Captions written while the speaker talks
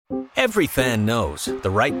Every fan knows the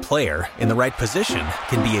right player in the right position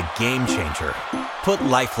can be a game changer. Put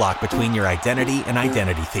LifeLock between your identity and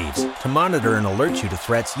identity thieves to monitor and alert you to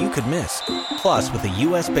threats you could miss. Plus, with a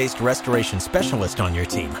U.S.-based restoration specialist on your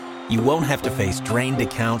team, you won't have to face drained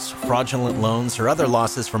accounts, fraudulent loans, or other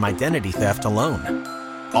losses from identity theft alone.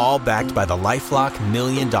 All backed by the LifeLock $1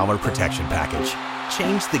 Million Protection Package.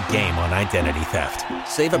 Change the game on identity theft.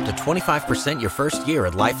 Save up to 25% your first year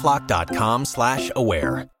at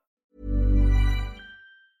LifeLock.com/aware.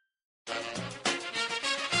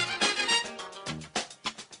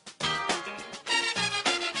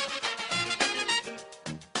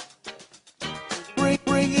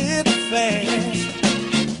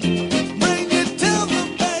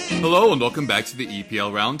 Hello and welcome back to the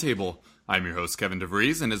EPL Roundtable. I'm your host, Kevin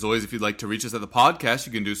DeVries, and as always, if you'd like to reach us at the podcast,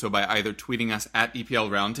 you can do so by either tweeting us at EPL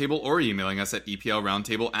Roundtable or emailing us at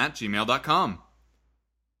eplroundtable@gmail.com.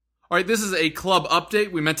 Alright, this is a club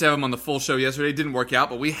update. We meant to have him on the full show yesterday. It didn't work out,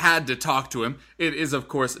 but we had to talk to him. It is, of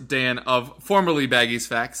course, Dan of formerly Baggies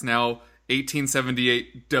Facts, now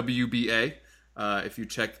 1878 WBA, if you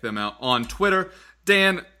check them out on Twitter.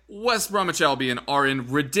 Dan, West Bromwich Albion are in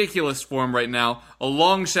ridiculous form right now. A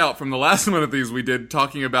long shout from the last one of these we did,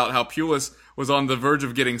 talking about how Pulis was on the verge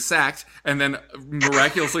of getting sacked and then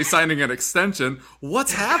miraculously signing an extension.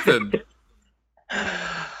 What's happened?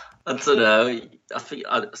 I don't know. I think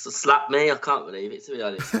slap me. I can't believe it, to be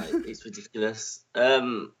honest, mate. It's ridiculous.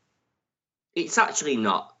 It's actually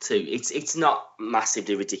not too. It's not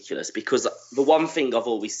massively ridiculous, because the one thing I've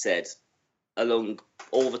always said along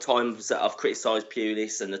all the times that I've criticised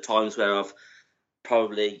Pulis and the times where I've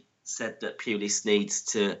probably said that Pulis needs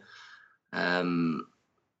to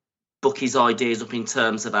book his ideas up in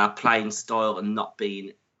terms of our playing style and not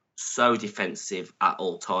being so defensive at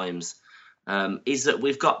all times, is that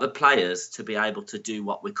we've got the players to be able to do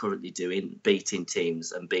what we're currently doing, beating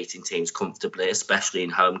teams comfortably, especially in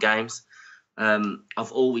home games.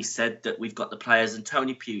 I've always said that we've got the players, and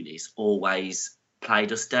Tony Pulis always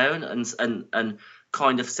played us down and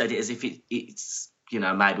kind of said it as if it's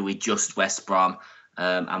maybe we're just West Brom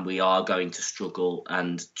and we are going to struggle,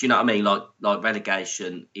 and do you know what I mean, like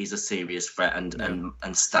relegation is a serious threat and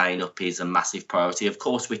staying up is a massive priority, of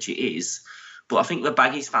course, which it is. But I think the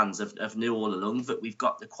Baggies fans have knew all along that we've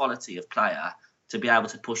got the quality of player to be able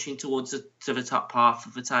to push in towards the top half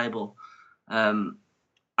of the table, and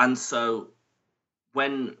so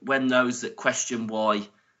when those that question why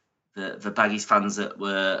the Baggies fans that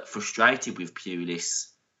were frustrated with Pulis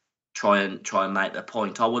try and make their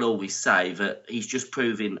point, I would always say that he's just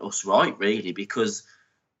proving us right, really, because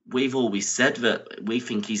we've always said that we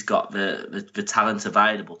think he's got the talent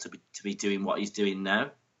available to be doing what he's doing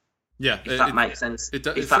now. Yeah, if that makes sense. It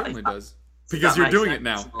certainly does. Because you're doing it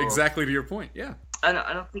now, exactly to your point, yeah. And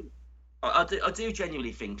I think, I do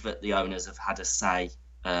genuinely think that the owners have had a say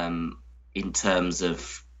in terms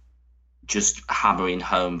of just hammering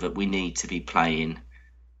home that we need to be playing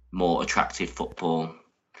more attractive football,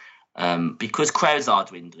 because crowds are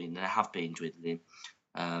dwindling. They have been dwindling.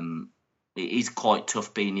 It is quite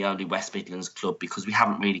tough being the only West Midlands club, because we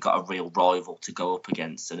haven't really got a real rival to go up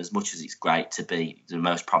against. And as much as it's great to be the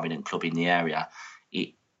most prominent club in the area,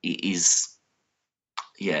 it's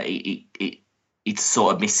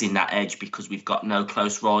sort of missing that edge because we've got no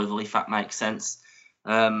close rival, if that makes sense.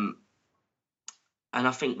 And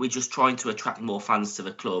I think we're just trying to attract more fans to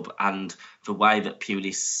the club. And the way that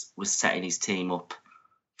Pulis was setting his team up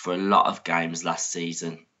for a lot of games last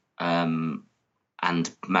season, and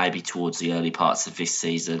maybe towards the early parts of this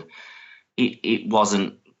season, it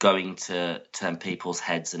wasn't going to turn people's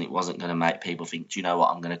heads, and it wasn't going to make people think, do you know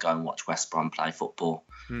what, I'm going to go and watch West Brom play football.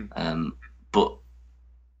 But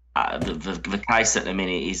the case at the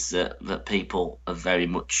minute is that people are very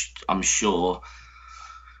much, I'm sure,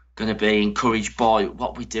 going to be encouraged by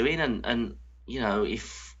what we're doing, and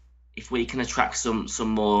if we can attract some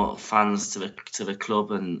more fans to the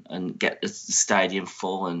club and get the stadium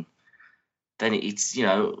full, and then it's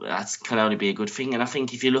that can only be a good thing. And I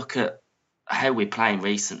think if you look at how we're playing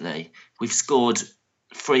recently, we've scored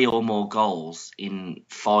 3 or more goals in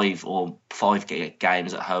 5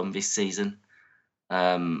 games at home this season.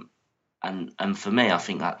 And for me, I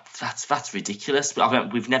think that's ridiculous.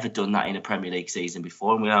 But we've never done that in a Premier League season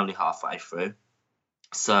before, and we're only halfway through.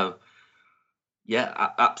 So,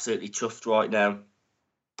 yeah, absolutely chuffed right now.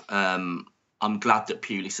 I'm glad that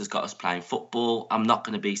Pulis has got us playing football. I'm not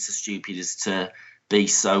going to be so stupid as to be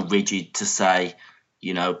so rigid to say,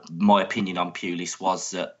 my opinion on Pulis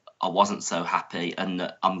was that I wasn't so happy, and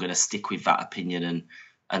that I'm going to stick with that opinion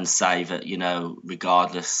and say that,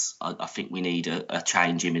 regardless, I think we need a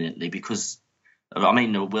change imminently, because,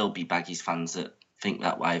 there will be Baggies fans that think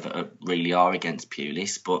that way that really are against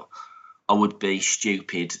Pulis, but I would be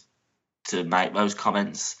stupid to make those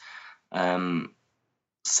comments.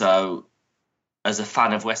 So as a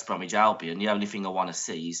fan of West Bromwich Albion, the only thing I want to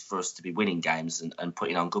see is for us to be winning games and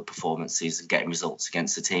putting on good performances and getting results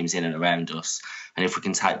against the teams in and around us. And if we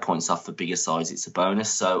can take points off the bigger sides, it's a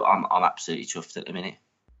bonus. So I'm absolutely chuffed at the minute.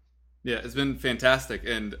 Yeah, it's been fantastic.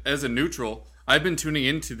 And as a neutral, I've been tuning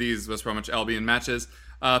into these West Bromwich Albion matches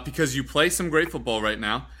because you play some great football right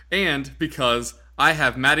now, and because I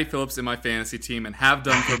have Matty Phillips in my fantasy team and have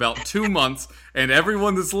done for about 2 months, and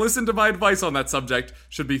everyone that's listened to my advice on that subject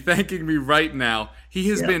should be thanking me right now. He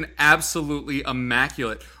has been absolutely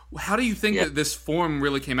immaculate. How do you think that this form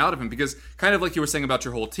really came out of him? Because kind of like you were saying about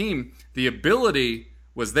your whole team, the ability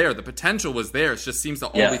was there, the potential was there. It just seems to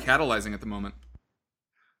all be catalyzing at the moment.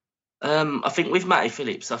 I think with Matty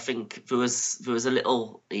Phillips, I think there was a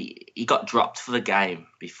little. He got dropped for the game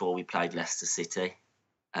before we played Leicester City,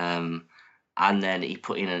 and then he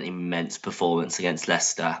put in an immense performance against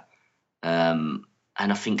Leicester, and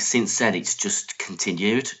I think since then it's just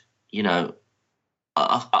continued. You know,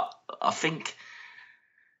 I think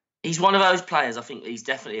he's one of those players. I think he's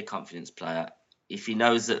definitely a confidence player. If he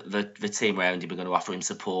knows that the team around him are going to offer him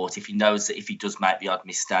support, if he knows that if he does make the odd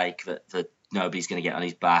mistake that nobody's going to get on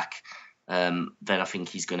his back, then I think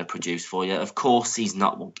he's going to produce for you. Of course, he's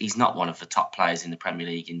not one of the top players in the Premier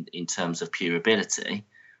League in terms of pure ability.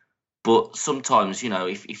 But sometimes, you know,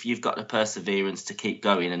 if you've got the perseverance to keep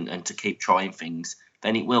going and to keep trying things,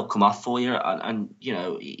 then it will come off for you. And you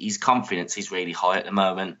know, his confidence is really high at the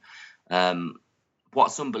moment.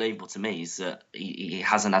 What's unbelievable to me is that he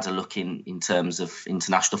hasn't had a look in terms of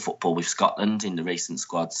international football with Scotland in the recent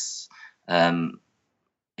squads,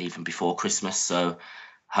 even before Christmas. So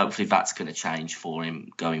hopefully that's going to change for him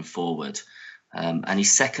going forward. And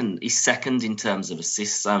he's second in terms of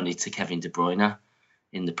assists only to Kevin De Bruyne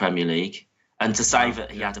in the Premier League. And to say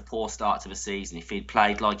that he had a poor start to the season, if he'd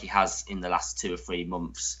played like he has in the last 2 or 3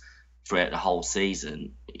 months throughout the whole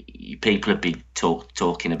season, people would be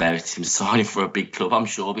talking about him signing for a big club, I'm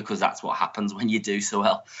sure, because that's what happens when you do so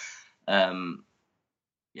well.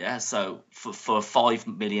 So for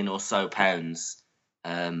 £5 million or so,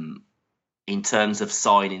 in terms of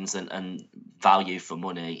signings and value for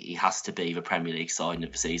money, he has to be the Premier League signing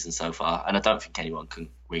of the season so far. And I don't think anyone can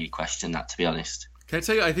really question that, to be honest. Can I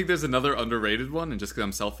tell you, I think there's another underrated one, and just because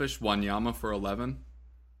I'm selfish, Wanyama for 11.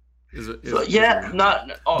 I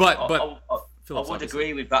would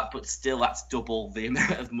agree with that, but still, that's double the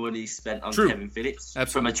amount of money spent on Kevin Phillips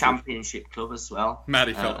from a championship club as well.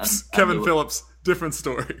 Matty Phillips, Kevin Phillips, different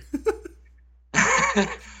story. Do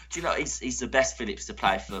you know he's the best Phillips to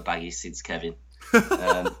play for Baggies since Kevin?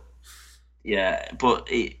 But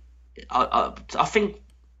I think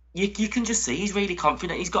you can just see he's really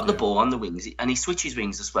confident. He's got the ball on the wings, and he switches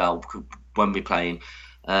wings as well when we're playing.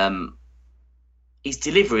 His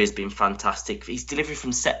delivery has been fantastic. His delivery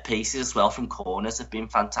from set pieces as well, from corners, have been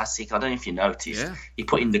fantastic. I don't know if you noticed. Yeah. He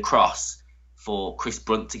put in the cross for Chris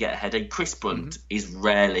Brunt to get ahead. And Chris Brunt is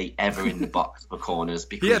rarely ever in the box for corners.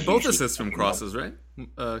 Because he had both assists from crosses, right?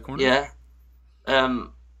 Corners? Yeah.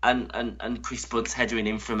 And Chris Brunt's headering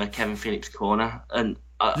in from a Kevin Phillips corner. And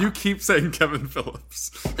you keep saying Kevin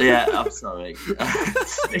Phillips. Yeah, I'm sorry.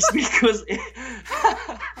 It's because...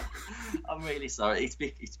 I'm really sorry. It's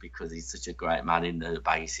because he's such a great man in the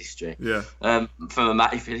Baggies history. Yeah. From a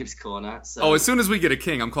Matty Phillips corner. So. As soon as we get a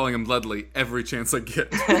king, I'm calling him Ledley every chance I get.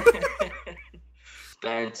 It's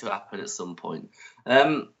bound to happen at some point.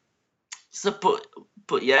 But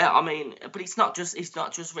it's not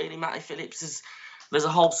just really Matty Phillips. There's a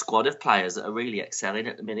whole squad of players that are really excelling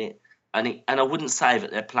at the minute, and I wouldn't say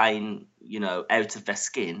that they're playing, you know, out of their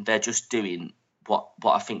skin. They're just doing what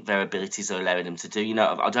I think their abilities are allowing them to do. You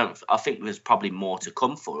know, I think there's probably more to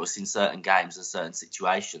come for us in certain games and certain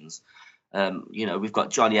situations. You know, we've got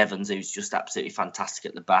Johnny Evans, who's just absolutely fantastic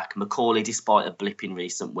at the back. Macaulay, despite a blip in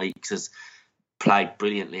recent weeks, has played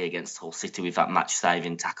brilliantly against Hull City with that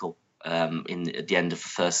match-saving tackle at the end of the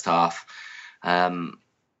first half.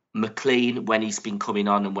 McLean, when he's been coming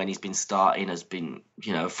on and when he's been starting, has been,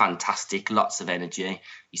 you know, fantastic. Lots of energy.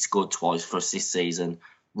 He scored twice for us this season.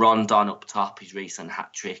 Rondon up top, his recent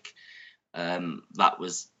hat trick, that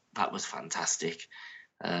was fantastic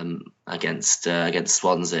against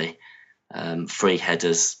Swansea. 3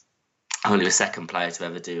 headers, only the second player to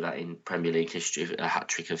ever do that in Premier League history, a hat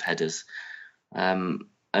trick of headers. And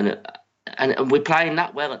we're playing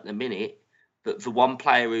that well at the minute. But the one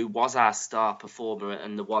player who was our star performer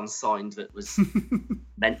and the one signed that was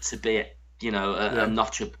meant to be, you know, a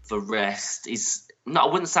notch of the rest is no, I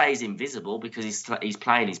wouldn't say he's invisible because he's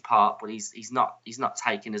playing his part, but he's not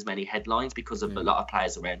taking as many headlines because of a lot of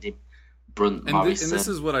players around him. Brunt, Morris, and this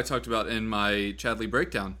is what I talked about in my Chadley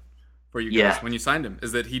breakdown for you guys when you signed him,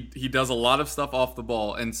 is that he does a lot of stuff off the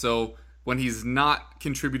ball, and so when he's not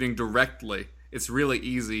contributing directly, it's really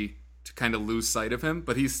easy to kind of lose sight of him.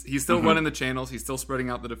 But he's still running the channels, he's still spreading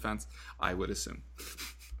out the defense, I would assume.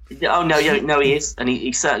 Oh no, he is, and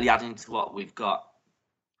he's certainly adding to what we've got,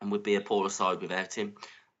 and would be a poorer side without him.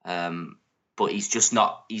 But he's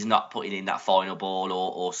not putting in that final ball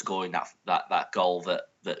or scoring that goal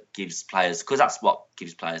that gives players, because that's what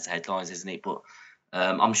gives players the headlines, isn't it? But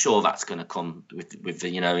I'm sure that's going to come with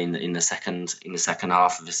the, in the second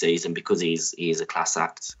half of the season, because he is a class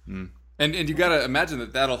act. And you got to imagine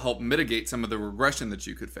that'll help mitigate some of the regression that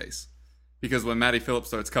you could face, because when Matty Phillips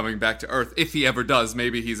starts coming back to earth, if he ever does,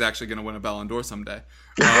 maybe he's actually going to win a Ballon d'Or someday.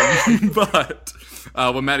 But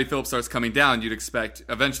when Matty Phillips starts coming down, you'd expect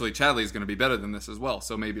eventually Chadley is going to be better than this as well.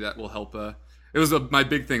 So maybe that will help. It was my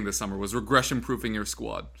big thing this summer was regression-proofing your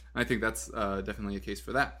squad. I think that's definitely a case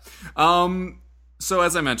for that. So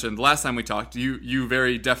as I mentioned, last time we talked, you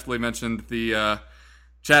very deftly mentioned the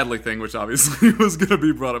Chadley thing, which obviously was going to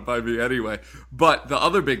be brought up by me anyway. But the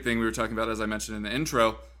other big thing we were talking about, as I mentioned in the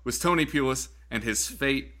intro, was Tony Pulis and his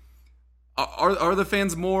fate. Are the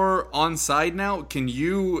fans more on side now? Can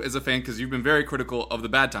you, as a fan, because you've been very critical of the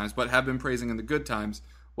bad times, but have been praising in the good times,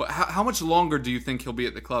 how much longer do you think he'll be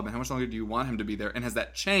at the club, and how much longer do you want him to be there? And has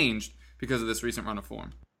that changed because of this recent run of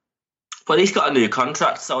form? Well, he's got a new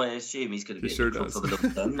contract, so I assume he's going to be sure at the club does. for the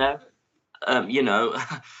long term now.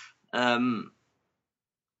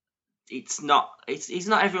 It's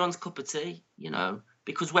not everyone's cup of tea,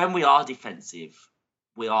 because when we are defensive,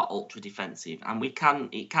 we are ultra defensive, and it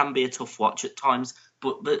can be a tough watch at times.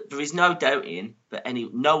 But there is no doubting that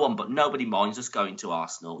nobody minds us going to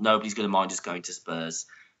Arsenal. Nobody's going to mind us going to Spurs.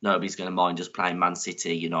 Nobody's going to mind us playing Man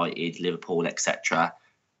City, United, Liverpool, etc.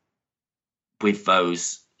 with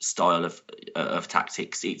those style of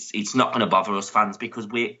tactics. It's not going to bother us fans, because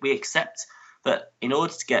we accept that in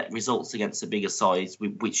order to get results against the bigger sides,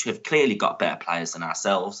 which have clearly got better players than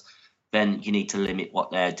ourselves, then you need to limit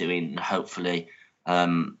what they're doing, and hopefully,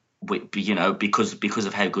 because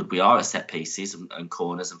of how good we are at set pieces and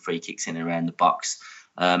corners and free kicks in and around the box,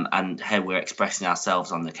 and how we're expressing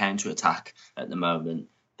ourselves on the counter attack at the moment,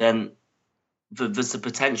 then there's the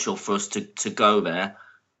potential for us to go there,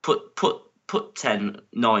 put 10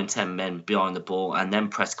 men behind the ball, and then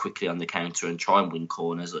press quickly on the counter and try and win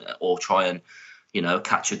corners, or try and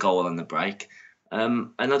catch a goal on the break.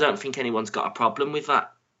 And I don't think anyone's got a problem with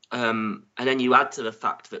that. And then you add to the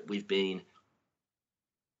fact that we've been,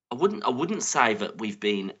 I wouldn't say that we've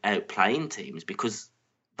been outplaying teams, because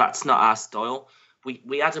that's not our style.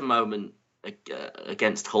 We had a moment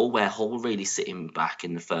against Hull where Hull were really sitting back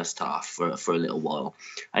in the first half for a little while,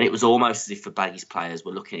 and it was almost as if the Baggies players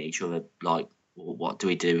were looking at each other like, well, what do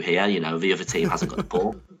we do here? The other team hasn't got the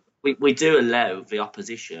ball. We do allow the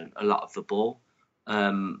opposition a lot of the ball,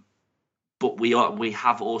 but we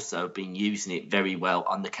have also been using it very well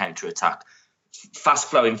on the counter attack, fast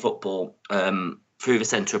flowing football through the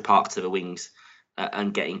centre of park to the wings,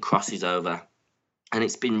 and getting crosses over, and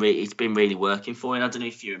it's been really working for him. I don't know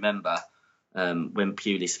if you remember when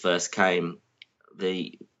Pulis first came,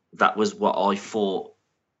 that was what I thought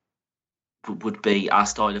would be our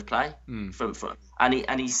style of play. And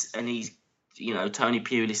he's Tony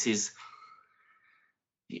Pulis is,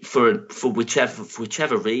 for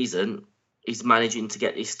whichever reason, is managing to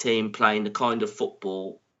get this team playing the kind of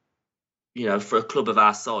football, for a club of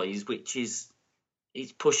our size, which is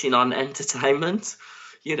he's pushing on entertainment,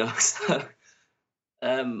 so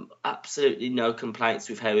absolutely no complaints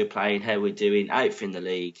with how we're playing, how we're doing, out in the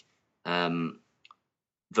league.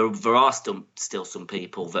 There are still some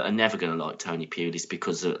people that are never going to like Tony Pulis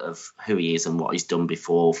because of who he is and what he's done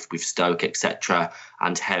before with Stoke, etc.,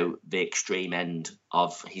 and how the extreme end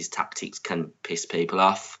of his tactics can piss people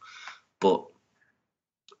off. But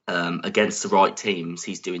against the right teams,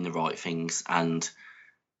 he's doing the right things, and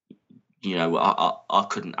I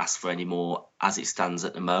couldn't ask for any more as it stands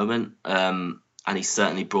at the moment. And he's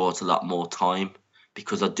certainly brought a lot more time,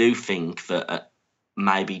 because I do think that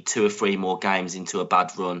maybe 2 or 3 more games into a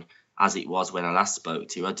bad run, as it was when I last spoke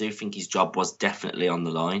to you, I do think his job was definitely on the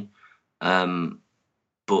line.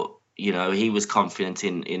 But he was confident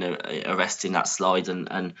in arresting that slide,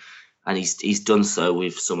 and he's done so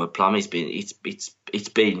with some aplomb. It's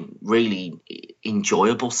been really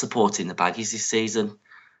enjoyable supporting the Baggies this season,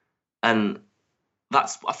 and I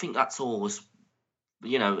think that's always,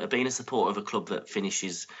 being a supporter of a club that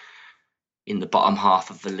finishes in the bottom half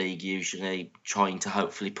of the league, usually trying to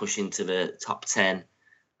hopefully push into the top 10.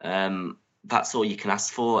 That's all you can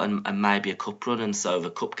ask for, and maybe a cup run. And so the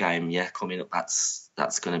cup game, coming up,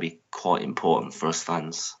 that's going to be quite important for us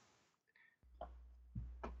fans.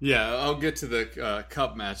 Yeah, I'll get to the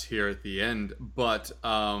cup match here at the end, but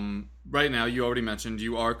right now, you already mentioned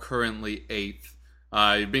you are currently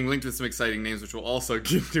 8th. You're being linked with some exciting names, which we'll also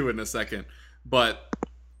get to in a second. But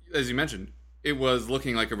as you mentioned, it was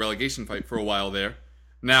looking like a relegation fight for a while there.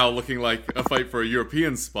 Now looking like a fight for a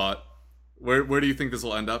European spot. Where do you think this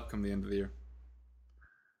will end up come the end of the year?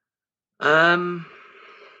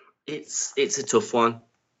 It's a tough one.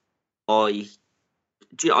 I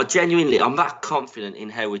genuinely, I'm that confident in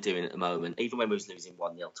how we're doing at the moment. Even when we was losing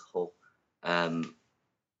 1-0 to Hull at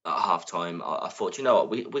half time, I thought, you know what,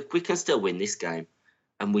 we can still win this game,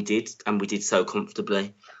 and we did so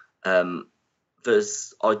comfortably. I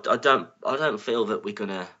don't feel that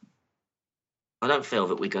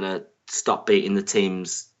we're gonna stop beating the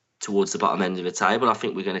teams towards the bottom end of the table. I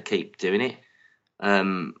think we're gonna keep doing it.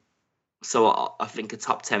 So I think a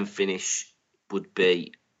top 10 finish would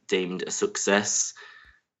be deemed a success.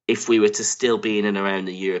 If we were to still be in and around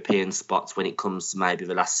the European spots when it comes to maybe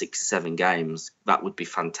the last 6 or 7 games, that would be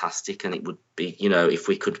fantastic. And it would be, if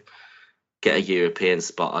we could get a European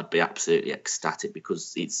spot, I'd be absolutely ecstatic,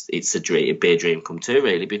 because it's a dream, it'd be a dream come true,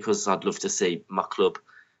 really, because I'd love to see my club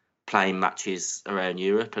playing matches around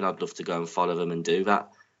Europe, and I'd love to go and follow them and do that.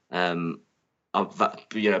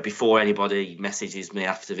 Before anybody messages me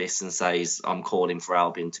after this and says I'm calling for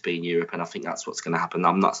Albion to be in Europe, and I think that's what's going to happen.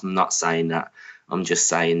 I'm not saying that. I'm just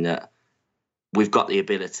saying that we've got the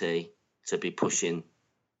ability to be pushing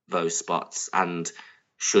those spots, and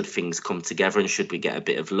should things come together and should we get a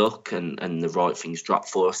bit of luck and the right things drop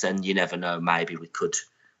for us, then you never know. Maybe we could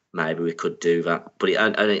do that. But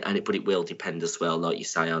it will depend as well, like you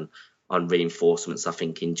say, on reinforcements. I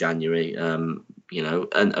think in January, and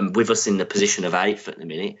with us in the position of 8th at the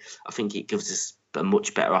minute, I think it gives us a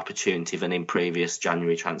much better opportunity than in previous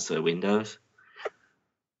January transfer windows.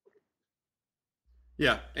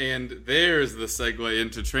 Yeah, and there's the segue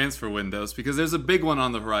into transfer windows, because there's a big one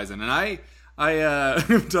on the horizon. And I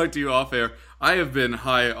talked to you off air. I have been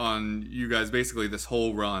high on you guys basically this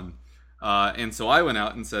whole run. And so I went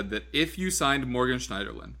out and said that if you signed Morgan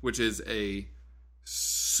Schneiderlin, which is a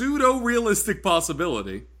pseudo-realistic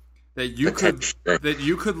possibility, that you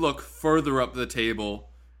could look further up the table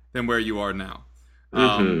than where you are now.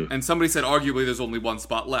 And somebody said arguably there's only one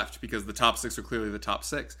spot left, because the top 6 are clearly the top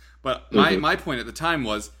 6. But my point at the time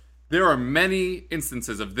was, there are many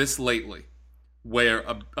instances of this lately where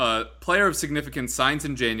a player of significance signs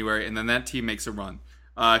in January and then that team makes a run.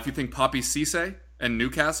 If you think Papi Cisse and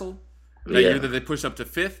Newcastle, that year that they pushed up to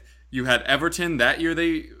 5th. You had Everton, that year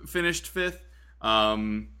they finished 5th.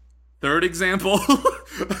 Third example,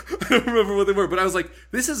 I don't remember what they were, but I was like,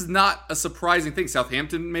 this is not a surprising thing.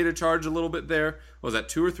 Southampton made a charge a little bit there. Was that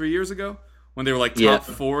 2 or 3 years ago? When they were like top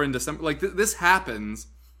 4 in December? Like, this happens.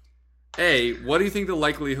 What do you think the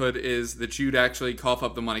likelihood is that you'd actually cough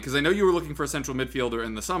up the money? Because I know you were looking for a central midfielder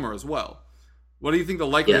in the summer as well. What do you think the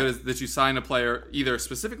likelihood is that you sign a player, either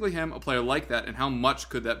specifically him, a player like that, and how much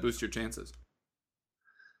could that boost your chances?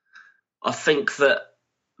 I think that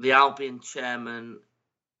the Albion chairman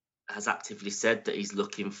has actively said that he's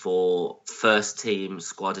looking for first team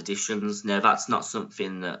squad additions. Now, that's not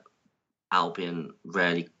something that Albion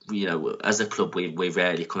rarely, as a club, we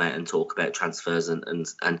rarely come out and talk about transfers and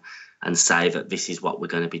say that this is what we're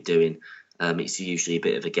going to be doing. It's usually a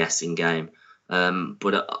bit of a guessing game.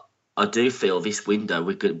 But I do feel this window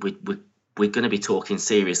we're going to be talking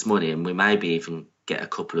serious money, and we maybe even get a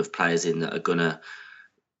couple of players in that are going to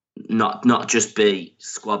not just be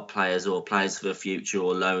squad players or players for the future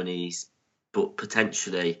or loanees, but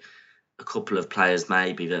potentially a couple of players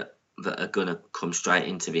maybe that are going to come straight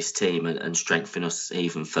into this team and strengthen us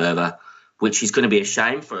even further, which is going to be a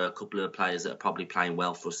shame for a couple of players that are probably playing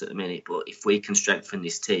well for us at the minute. But if we can strengthen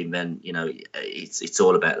this team, then it's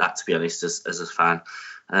all about that, to be honest, as a fan.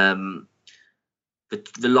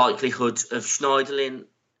 The likelihood of Schneiderlin,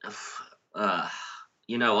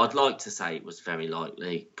 I'd like to say it was very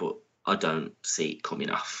likely, but I don't see it coming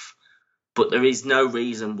off. But there is no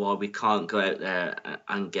reason why we can't go out there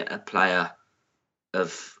and get a player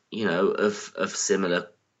of similar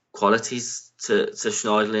qualities to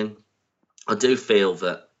Schneiderlin. I do feel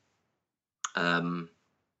that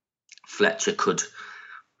Fletcher could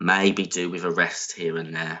maybe do with a rest here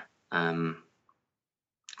and there.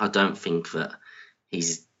 I don't think that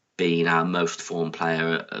he's been our most formed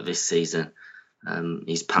player this season.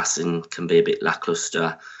 His passing can be a bit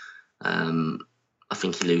lacklustre. I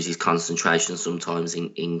think he loses concentration sometimes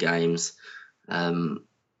in games, and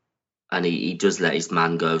he does let his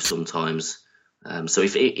man go sometimes. So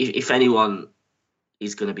if anyone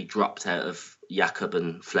is going to be dropped out of Jakob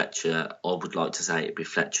and Fletcher, I would like to say it'd be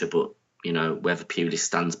Fletcher, but whether Pulis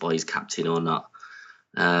stands by his captain or not.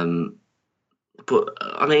 But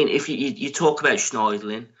I mean, if you talk about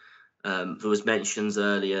Schneiderlin, there was mentions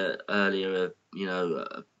earlier,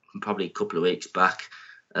 probably a couple of weeks back,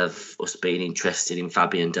 of us being interested in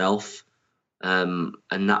Fabian Delph, and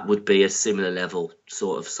that would be a similar level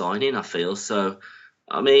sort of signing, I feel. So,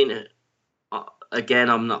 I mean, again,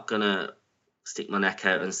 I'm not gonna stick my neck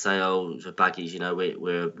out and say, "Oh, the Baggies,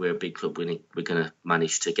 we're a big club. We're gonna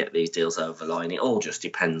manage to get these deals over the line." It all just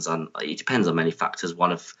depends on many factors.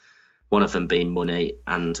 One of them being money,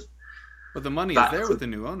 but the money is there with the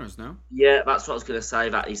new owners now. Yeah, that's what I was going to say.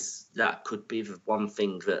 That could be the one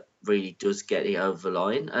thing that really does get it over the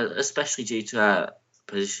line, especially due to our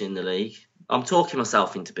position in the league. I'm talking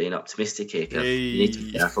myself into being optimistic here. Hey. You need to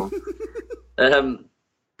be careful.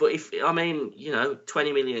 But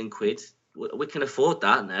 20 million quid, we can afford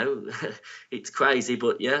that now. It's crazy,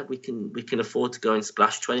 but yeah, we can afford to go and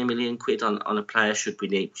splash 20 million quid on a player should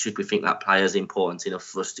we think that player is important enough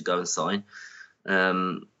for us to go and sign.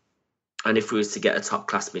 And if we was to get a top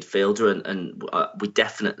class midfielder, and we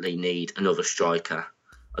definitely need another striker.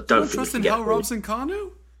 I don't trust in how Robson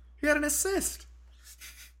Kanu? He had an assist.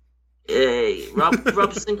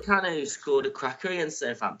 Robson Kanu scored a cracker against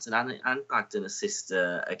Southampton and bagged an assist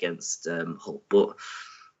against Hull. But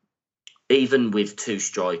even with two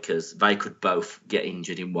strikers, they could both get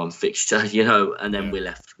injured in one fixture, and then we're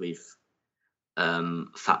left with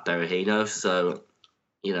Fat Berahino. So,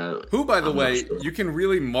 who, by the way, you can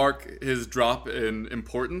really mark his drop in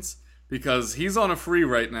importance because he's on a free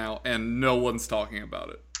right now and no one's talking about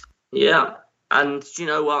it. Yeah, and do you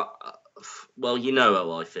know what? Well, you know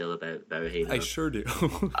how I feel about Berahino. I sure do.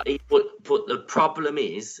 But the problem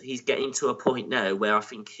is he's getting to a point now where I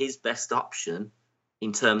think his best option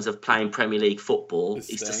in terms of playing Premier League football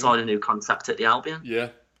is to sign a new contract at the Albion. Yeah.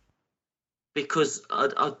 Because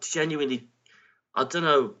I genuinely, I don't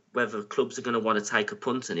know whether clubs are going to want to take a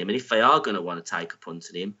punt on him. And if they are going to want to take a punt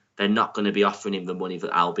on him, they're not going to be offering him the money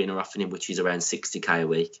that Albion are offering him, which is around 60k a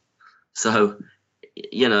week. So,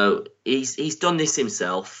 he's done this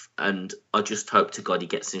himself, and I just hope to God he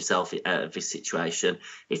gets himself out of this situation.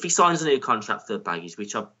 If he signs a new contract for the Baggies,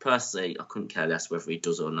 which I couldn't care less whether he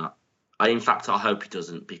does or not. I hope he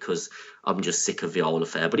doesn't, because I'm just sick of the whole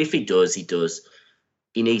affair. But if he does, he does.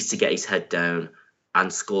 He needs to get his head down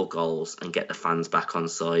and score goals and get the fans back on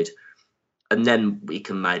side. And then we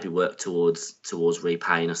can maybe work towards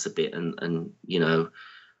repaying us a bit and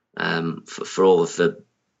for all of the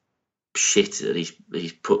shit that he's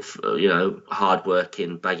put,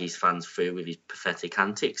 hard-working Baggies fans through with his pathetic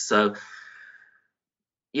antics. So,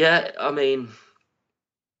 yeah, I mean,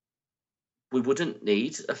 we wouldn't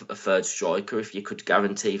need a third striker if you could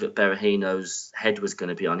guarantee that Berahino's head was going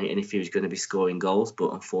to be on it and if he was going to be scoring goals,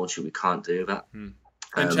 but unfortunately we can't do that. And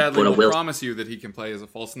Chadley will promise you that he can play as a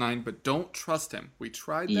false nine, but don't trust him. We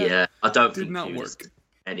tried that. Yeah, I don't think did not work.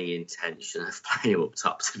 Any intention of playing him up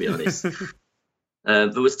top, to be honest.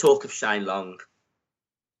 There was talk of Shane Long.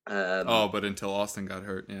 But until Austin got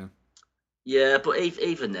hurt, yeah. Yeah, but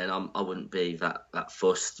even then, I wouldn't be that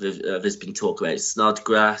fussed. There's been talk about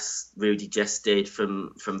Snodgrass, Rudy Gestede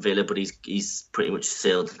from Villa, but he's pretty much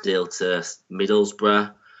sealed the deal to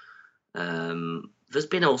Middlesbrough. There's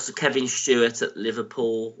been also Kevin Stewart at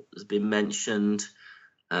Liverpool has been mentioned.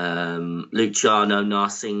 Luciano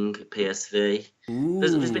Narsing at PSV.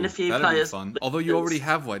 There's been a few players. Be fun. Although you already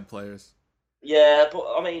have wide players. Yeah,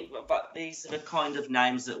 but these are the kind of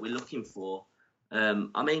names that we're looking for.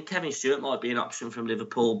 Kevin Stewart might be an option from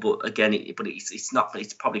Liverpool, but again, it's not.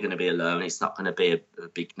 It's probably going to be a loan. It's not going to be a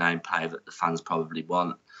big name player that the fans probably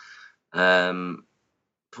want.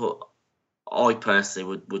 But I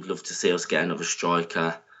personally would love to see us get another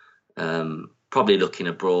striker. Probably looking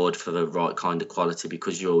abroad for the right kind of quality,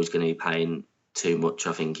 because you're always going to be paying too much,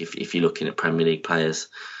 I think, if you're looking at Premier League players.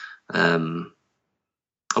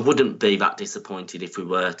 I wouldn't be that disappointed if we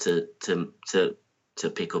were to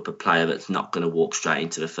pick up a player that's not going to walk straight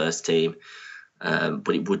into the first team.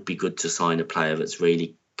 But it would be good to sign a player that's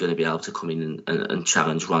really going to be able to come in and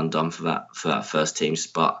challenge Rondon for that first team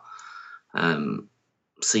spot.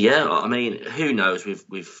 So yeah, I mean, who knows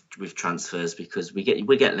with transfers, because we get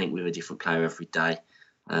linked with a different player every day.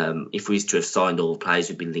 If we used to have signed all the players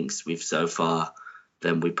we've been linked with so far,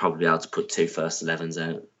 then we'd probably be able to put 2 first 11s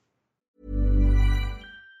out.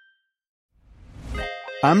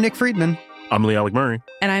 I'm Nick Friedman. I'm Lee Alec Murray.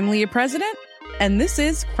 And I'm Leah President. And this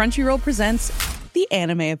is Crunchyroll Presents The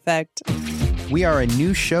Anime Effect. We are a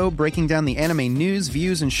new show breaking down the anime news,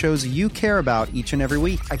 views, and shows you care about each and every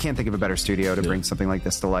week. I can't think of a better studio to bring something like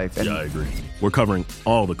this to life. And I agree. We're covering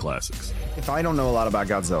all the classics. If I don't know a lot about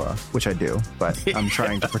Godzilla, which I do, but I'm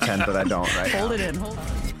trying to pretend that I don't right Hold it in.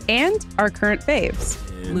 And our current faves.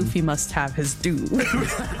 Luffy must have his due.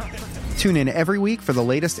 Tune in every week for the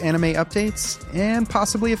latest anime updates and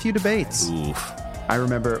possibly a few debates. Oof. I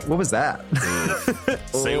remember, what was that?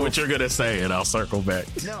 Say what you're going to say and I'll circle back.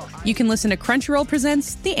 You can listen to Crunchyroll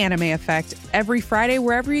Presents The Anime Effect every Friday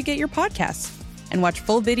wherever you get your podcasts. And watch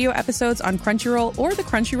full video episodes on Crunchyroll or the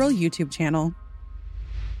Crunchyroll YouTube channel.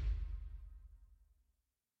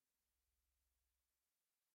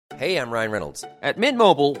 Hey, I'm Ryan Reynolds. At Mint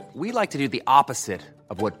Mobile, we like to do the opposite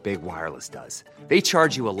of what Big Wireless does. They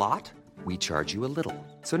charge you a lot. We charge you a little.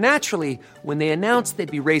 So naturally, when they announced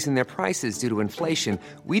they'd be raising their prices due to inflation,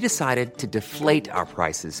 we decided to deflate our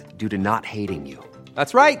prices due to not hating you.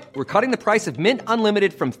 That's right. We're cutting the price of Mint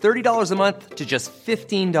Unlimited from $30 a month to just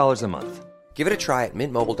 $15 a month. Give it a try at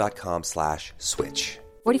mintmobile.com/switch.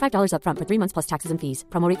 $45 up front for 3 months plus taxes and fees.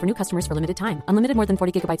 Promo rate for new customers for limited time. Unlimited more than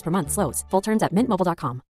 40 gigabytes per month. Slows full terms at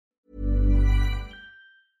mintmobile.com.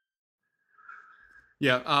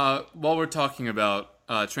 Yeah, while we're talking about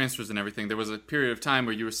transfers and everything, there was a period of time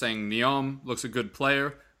where you were saying Neom looks a good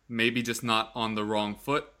player, maybe just not on the wrong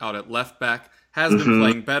foot out at left back, has been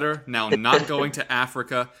playing better, now not going to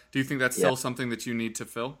Africa. Do you think that's still something that you need to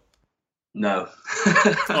fill? No.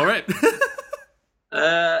 All right.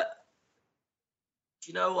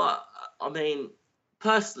 You know what? I mean,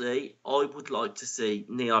 personally, I would like to see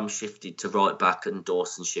Neom shifted to right back and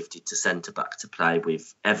Dawson shifted to centre back to play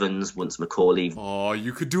with Evans once Macaulay. Oh,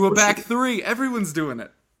 you could do a back three. Everyone's doing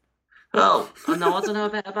it. Well, I don't know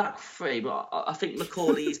about a back three, but I think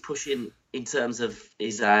Macaulay is pushing in terms of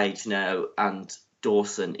his age now, and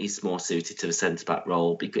Dawson is more suited to the centre back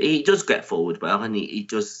role because he does get forward well, and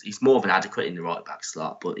he's more of an adequate in the right back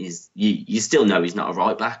slot, but you still know he's not a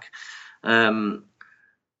right back.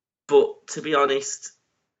 But to be honest,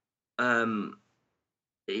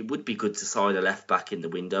 it would be good to sign a left back in the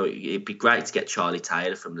window. It'd be great to get Charlie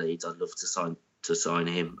Taylor from Leeds. I'd love to sign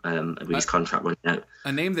him with his contract running out.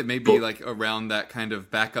 A name that may be like around that kind of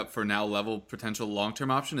backup for now level potential long-term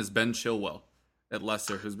option is Ben Chilwell at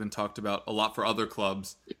Leicester, who's been talked about a lot for other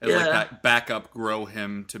clubs. As like that backup, grow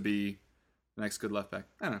him to be the next good left back.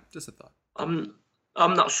 I don't know, just a thought. I'm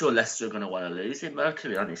not sure Leicester are going to want to lose him, to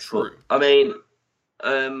be honest. True. But, I mean,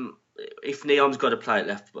 if Neom's got to play at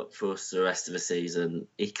left back for us the rest of the season,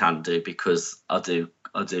 he can do, because I do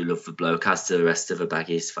love the bloke, as do the rest of the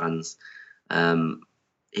Baggies fans.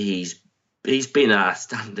 He's been our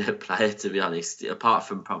standout player, to be honest, apart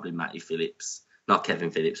from probably Matty Phillips, not Kevin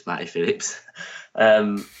Phillips, Matty Phillips.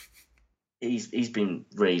 He's been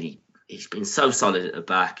so solid at the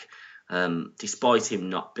back, despite him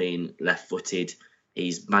not being left-footed.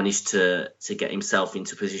 He's managed to get himself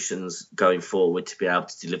into positions going forward to be able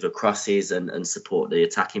to deliver crosses and support the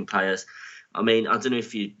attacking players. I mean, I don't know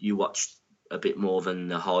if you watched a bit more than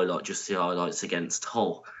the highlights against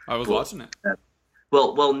Hull. I was watching it.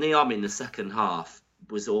 Well, Neom in the second half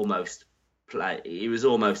was almost he was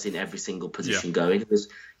almost in every single position going.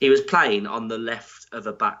 He was playing on the left of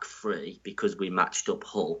a back three because we matched up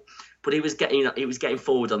Hull. But he was getting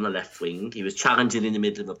forward on the left wing. He was challenging in the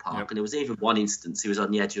middle of the park, and there was even one instance he was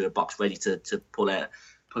on the edge of a box ready to pull out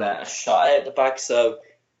a shot out the back. So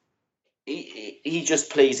he just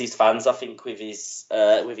pleases fans, I think, with his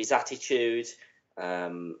attitude,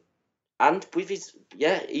 and with his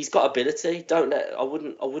he's got ability. I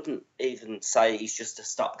wouldn't even say he's just a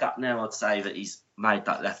stopgap now. I'd say that he's made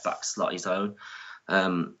that left back slot his own.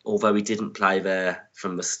 Although he didn't play there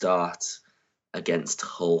from the start against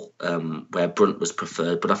Hull, where Brunt was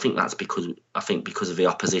preferred, but I think that's because of the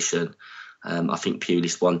opposition. I think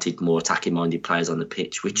Pulis wanted more attacking-minded players on the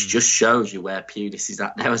pitch, which just shows you where Pulis is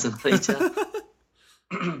at now as a manager.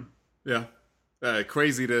 Yeah,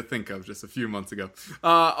 crazy to think of just a few months ago.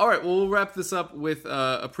 All right, well, we'll wrap this up with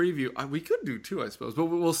a preview. We could do two, I suppose, but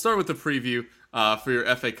we'll start with the preview for your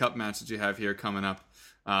FA Cup match that you have here coming up,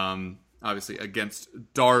 obviously against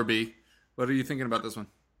Derby. What are you thinking about this one?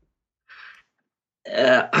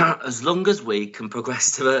 As long as we can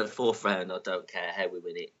progress to the fourth round, I don't care how we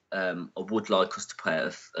win it. I would like us to play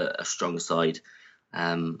a strong side.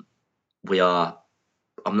 I'm not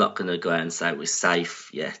going to go out and say we're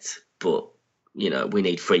safe yet, but we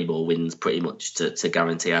need 3 more wins pretty much to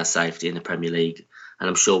guarantee our safety in the Premier League, and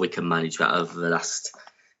I'm sure we can manage that over the last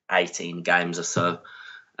 18 games or so.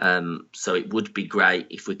 So it would be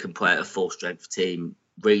great if we can play a full strength team.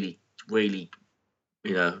 Really, really.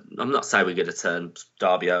 I'm not saying we're going to turn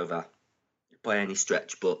Derby over, by any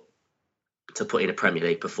stretch, but to put in a Premier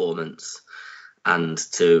League performance and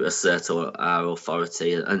to assert our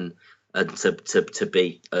authority and to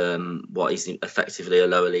beat what is effectively a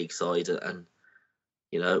lower league side and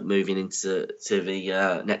moving into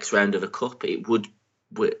the next round of the cup, it would,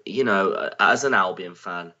 as an Albion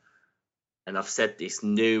fan, and I've said this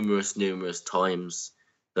numerous times,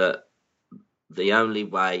 that the only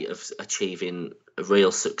way of achieving a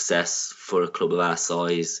real success for a club of our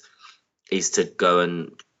size is to go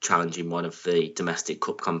and challenge in one of the domestic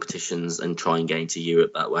cup competitions and try and get into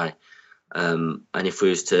Europe that way. And if we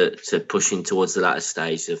was to push in towards the latter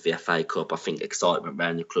stage of the FA Cup, I think excitement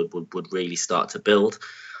around the club would really start to build.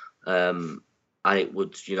 And it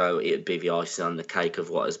would, it'd be the icing on the cake of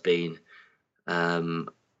what has been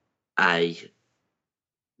a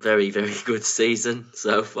very, very good season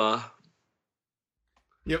so far.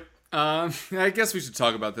 Yep. I guess we should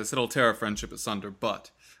talk about this. It'll tear our friendship asunder,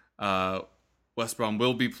 but West Brom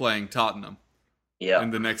will be playing Tottenham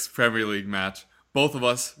in the next Premier League match. Both of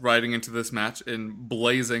us riding into this match in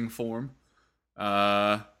blazing form. What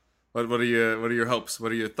are your hopes?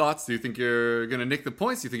 What are your thoughts? Do you think you're gonna nick the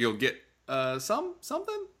points? Do you think you'll get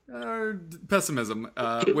something? Or pessimism,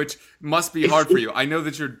 which must be hard for you. I know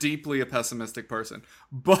that you're deeply a pessimistic person,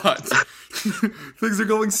 but things are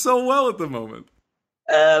going so well at the moment.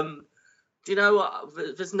 Do you know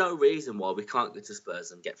what? There's no reason why we can't go to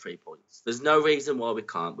Spurs and get 3 points. There's no reason why we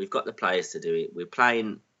can't. We've got the players to do it. We're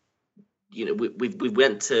playing. We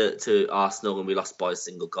went to Arsenal and we lost by a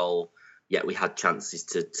single goal. Yet we had chances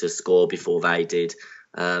to score before they did.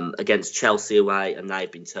 Against Chelsea away, and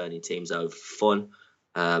they've been turning teams over for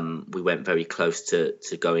fun. We went very close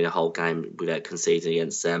to going a whole game without conceding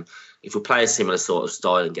against them. If we play a similar sort of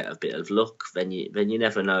style and get a bit of luck, then you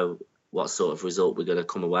never know what sort of result we're going to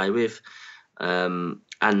come away with. And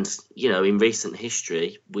in recent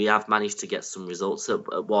history, we have managed to get some results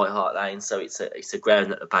at White Hart Lane, so it's a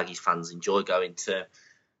ground that the Baggies fans enjoy going to.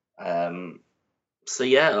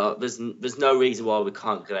 There's no reason why we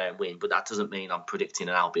can't go out and win, but that doesn't mean I'm predicting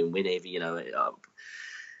an Albion win either.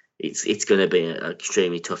 It's going to be an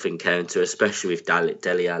extremely tough encounter, especially with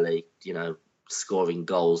Dele Alli, scoring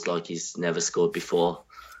goals like he's never scored before.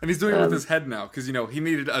 And he's doing it with his head now, because, he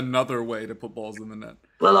needed another way to put balls in the net.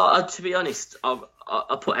 Well, to be honest,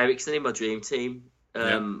 I put Eriksen in my dream team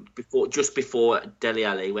before Dele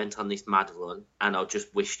Alli went on this mad run, and I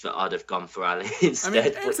just wished that I'd have gone for Ali instead. I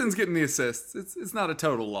mean, Eriksen's getting the assists. It's not a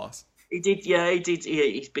total loss. He did. Yeah,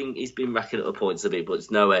 he's been racking up the points a bit, but it's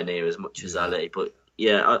nowhere near as much as Ali. But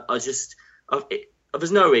yeah,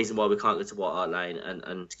 there's no reason why we can't go to White Hart Lane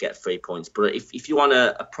and get 3 points. But if you want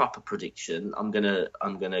a proper prediction, I'm gonna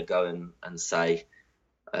go and say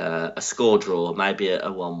a score draw, maybe a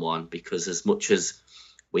 1-1, because as much as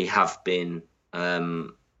we have been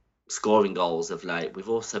scoring goals of late, we've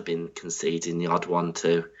also been conceding the odd one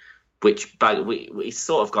too, which we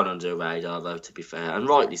sort of gone under the radar, though, to be fair, and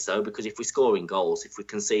rightly so, because if we're scoring goals, if we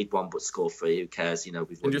concede one but score 3, who cares? We've won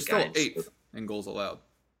the game. And you're still 8th in goals allowed,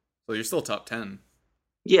 so you're still top 10.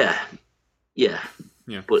 Yeah.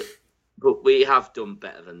 But we have done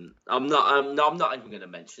better than. I'm not even going to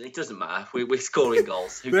mention. It doesn't matter. We're scoring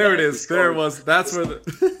goals. There it is. There it was. That's where the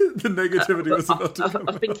negativity was about to come.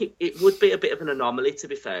 I think it would be a bit of an anomaly, to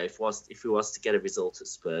be fair, if we was to get a result at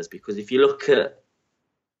Spurs, because if you look at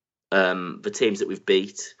the teams that we've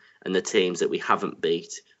beat and the teams that we haven't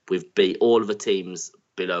beat, we've beat all of the teams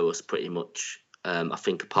below us pretty much. I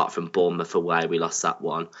think apart from Bournemouth away, we lost that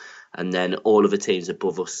one, and then all of the teams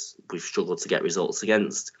above us, we've struggled to get results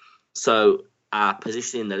against. So our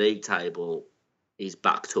position in the league table is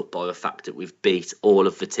backed up by the fact that we've beat all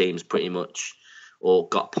of the teams pretty much, or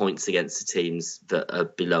got points against the teams that are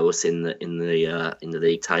below us in the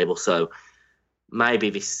league table. So maybe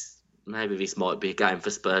this might be a game for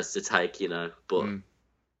Spurs to take, But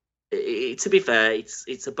to be fair,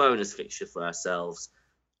 it's a bonus fixture for ourselves.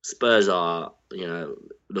 Spurs are,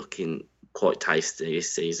 looking quite tasty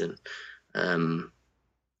this season.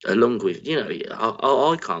 Along with,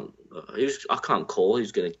 I can't call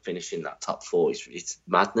who's going to finish in that top 4. It's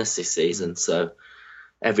madness this season. So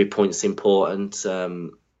every point's important,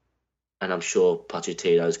 and I'm sure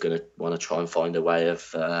Pochettino's going to want to try and find a way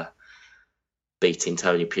of beating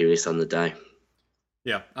Tony Pulis on the day.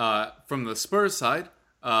 Yeah. From the Spurs side,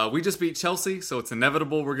 we just beat Chelsea, so it's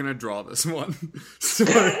inevitable we're going to draw this one. So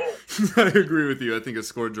I agree with you. I think a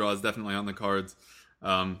score draw is definitely on the cards.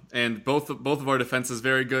 And both of our defense is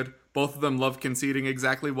very good. Both of them love conceding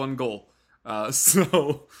exactly 1 goal.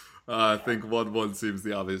 So I think 1-1 seems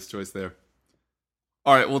the obvious choice there.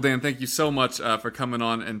 All right, well, Dan, thank you so much for coming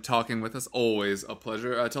on and talking with us. Always a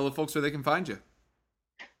pleasure. Tell the folks where they can find you.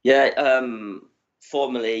 Yeah,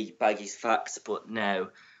 formerly Baggies Facts, but now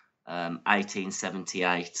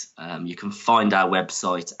 1878. You can find our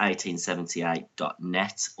website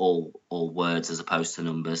 1878.net, all words as opposed to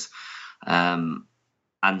numbers. And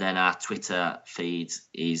then our Twitter feed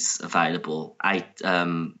is available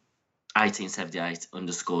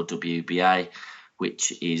 1878_WBA,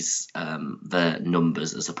 which is the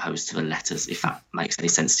numbers as opposed to the letters, if that makes any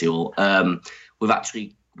sense to you all.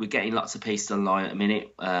 We're getting lots of pieces online at the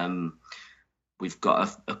minute. We've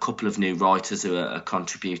got a couple of new writers who are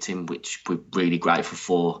contributing, which we're really grateful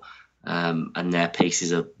for, and their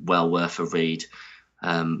pieces are well worth a read.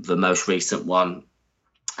 The most recent one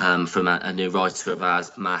from a new writer of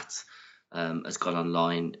ours, Matt, has gone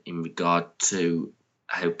online in regard to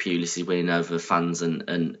how Pulis is winning over fans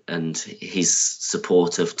and his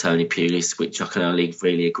support of Tony Pulis, which I can only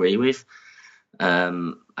really agree with.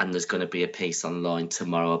 And there's going to be a piece online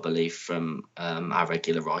tomorrow, I believe, from our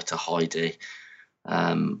regular writer Heidi.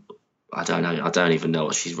 I don't even know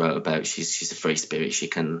what she's wrote about. She's a free spirit.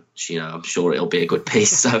 I'm sure it'll be a good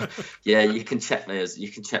piece. So yeah, you can check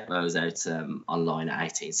those out online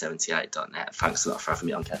at 1878.net. Thanks a lot for having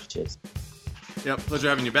me on, Kev. Cheers. Yep, pleasure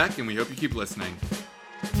having you back, and we hope you keep listening.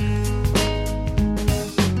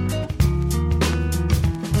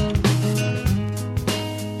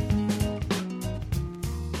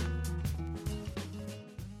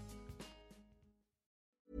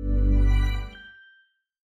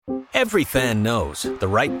 Every fan knows the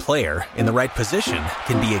right player in the right position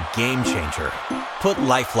can be a game changer. Put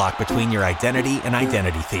LifeLock between your identity and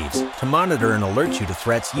identity thieves to monitor and alert you to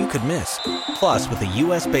threats you could miss. Plus, with a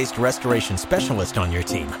U.S.-based restoration specialist on your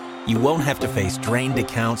team, you won't have to face drained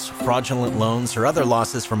accounts, fraudulent loans, or other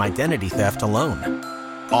losses from identity theft alone.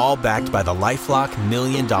 All backed by the LifeLock $1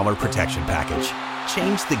 Million Protection Package.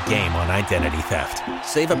 Change the game on identity theft.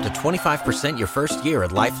 Save up to 25% your first year at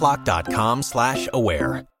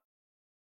LifeLock.com/aware.